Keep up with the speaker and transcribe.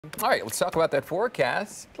All right, let's talk about that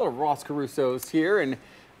forecast. Little Ross Caruso's here, and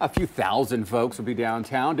a few thousand folks will be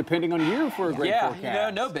downtown, depending on you for a great forecast. Yeah,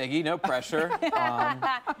 no biggie, no pressure.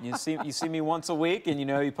 You see me once a week, and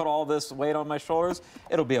you put all this weight on my shoulders,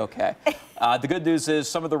 it'll be okay. The good news is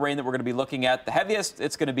some of the rain that we're going to be looking at, the heaviest,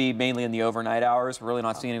 it's going to be mainly in the overnight hours. We're really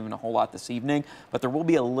not seeing even a whole lot this evening, but there will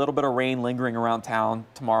be a little bit of rain lingering around town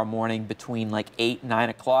tomorrow morning between like 8 and 9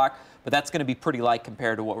 o'clock. But that's going to be pretty light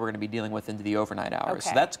compared to what we're going to be dealing with into the overnight hours. Okay.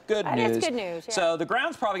 So that's good news. That's good news, yeah. So the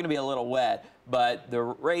ground's probably going to be a little wet, but the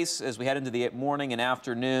race, as we head into the morning and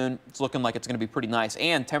afternoon, it's looking like it's going to be pretty nice.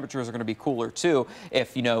 And temperatures are going to be cooler, too.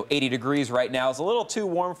 If, 80 degrees right now is a little too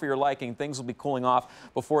warm for your liking, things will be cooling off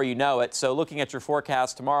before you know it. So looking at your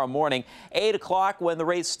forecast tomorrow morning, 8 o'clock when the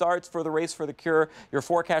race starts for the Race for the Cure, your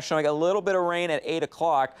forecast showing a little bit of rain at 8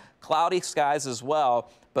 o'clock. Cloudy skies as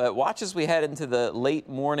well. But watch as we head into the late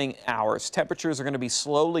morning hours. Temperatures are going to be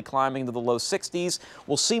slowly climbing to the low 60s.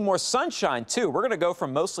 We'll see more sunshine, too. We're going to go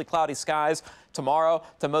from mostly cloudy skies tomorrow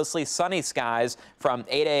to mostly sunny skies from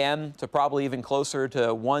 8 a.m. to probably even closer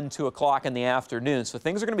to 1, 2 o'clock in the afternoon. So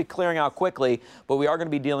things are going to be clearing out quickly, but we are going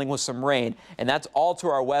to be dealing with some rain, and that's all to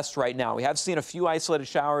our west right now. We have seen a few isolated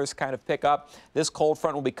showers kind of pick up. This cold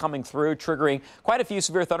front will be coming through, triggering quite a few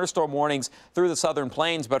severe thunderstorm warnings through the southern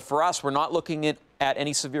plains. But for us, we're not looking at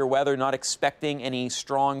any severe weather, not expecting any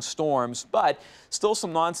strong storms, but still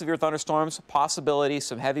some non-severe thunderstorms, possibility,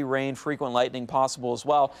 some heavy rain, frequent lightning possible as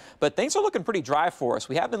well. But things are looking pretty dry for us.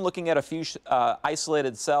 We have been looking at a few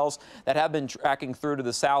isolated cells that have been tracking through to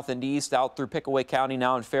the south and east, out through Pickaway County,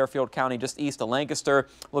 now in Fairfield County, just east of Lancaster.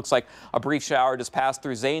 Looks like a brief shower just passed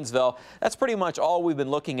through Zanesville. That's pretty much all we've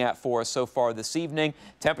been looking at for us so far this evening.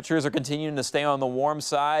 Temperatures are continuing to stay on the warm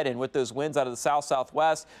side, and with those winds out of the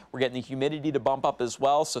south-southwest, we're getting the humidity to bump up as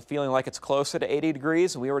well, so feeling like it's closer to 80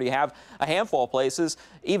 degrees. We already have a handful of places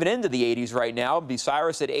even into the 80s right now.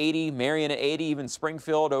 Bucyrus at 80, Marion at 80, even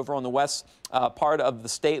Springfield over on the west part of the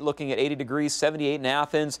state looking at 80 degrees, 78 in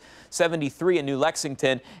Athens, 73 in New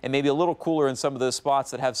Lexington, and maybe a little cooler in some of those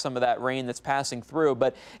spots that have some of that rain that's passing through.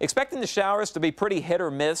 But expecting the showers to be pretty hit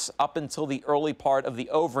or miss up until the early part of the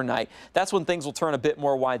overnight. That's when things will turn a bit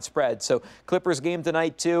more widespread. So Clippers game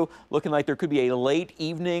tonight too, looking like there could be a late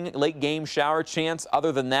evening, late game shower chance.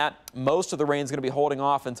 Other than that, most of the rain is going to be holding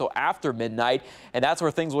off until after midnight, and that's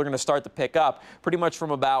where things are going to start to pick up. Pretty much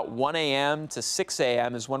from about 1 a.m. to 6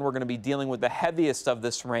 a.m. is when we're going to be dealing with the heaviest of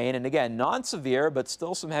this rain. And again, non-severe, but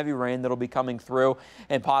still some heavy rain that'll be coming through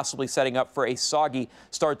and possibly setting up for a soggy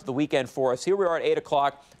start to the weekend for us. Here we are at 8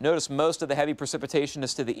 o'clock. Notice most of the heavy precipitation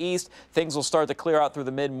is to the east. Things will start to clear out through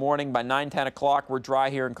the mid-morning. By 9, 10 o'clock, we're dry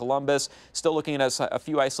here in Columbus. Still looking at a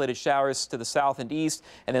few isolated showers to the south and east,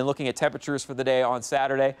 and then looking at temperatures for the day on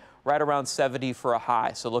Saturday, right around 70 for a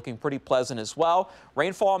high, so looking pretty pleasant as well.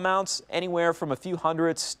 Rainfall amounts anywhere from a few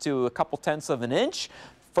hundredths to a couple tenths of an inch.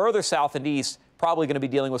 Further south and east, probably going to be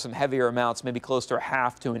dealing with some heavier amounts, maybe close to a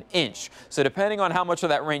half to an inch. So depending on how much of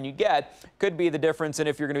that rain you get, could be the difference in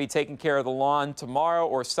if you're going to be taking care of the lawn tomorrow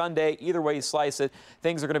or Sunday. Either way you slice it,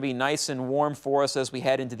 things are going to be nice and warm for us as we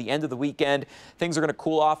head into the end of the weekend. Things are going to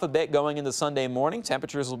cool off a bit going into Sunday morning.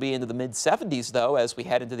 Temperatures will be into the mid-70s, though, as we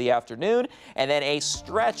head into the afternoon. And then a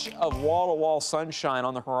stretch of wall-to-wall sunshine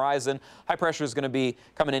on the horizon. High pressure is going to be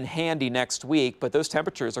coming in handy next week, but those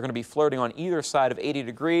temperatures are going to be flirting on either side of 80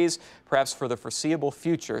 degrees, perhaps for the foreseeable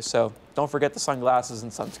future. So don't forget the sunglasses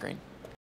and sunscreen.